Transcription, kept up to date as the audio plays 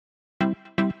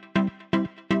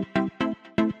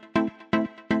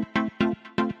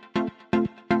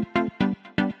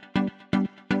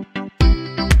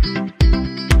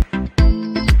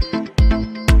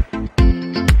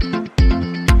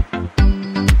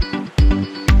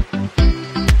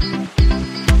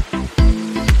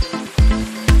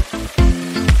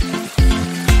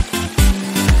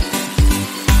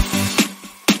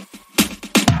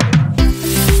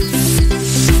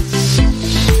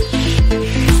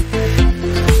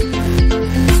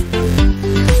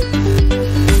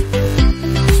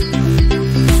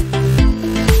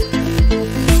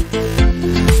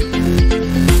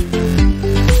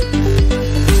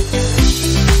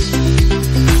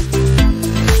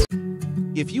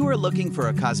If you are looking for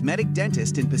a cosmetic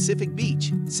dentist in Pacific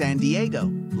Beach, San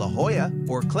Diego, La Jolla,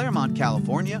 or Claremont,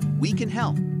 California, we can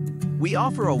help. We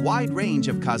offer a wide range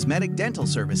of cosmetic dental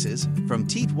services, from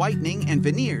teeth whitening and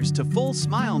veneers to full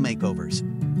smile makeovers.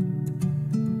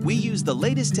 We use the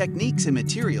latest techniques and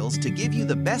materials to give you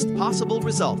the best possible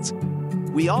results.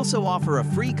 We also offer a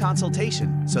free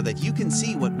consultation so that you can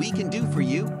see what we can do for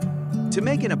you. To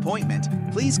make an appointment,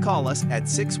 please call us at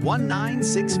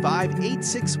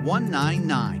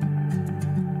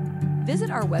 619-658-6199.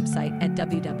 Visit our website at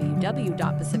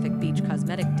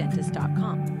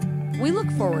www.pacificbeachcosmeticdentist.com. We look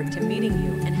forward to meeting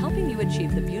you and helping you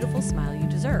achieve the beautiful smile you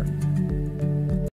deserve.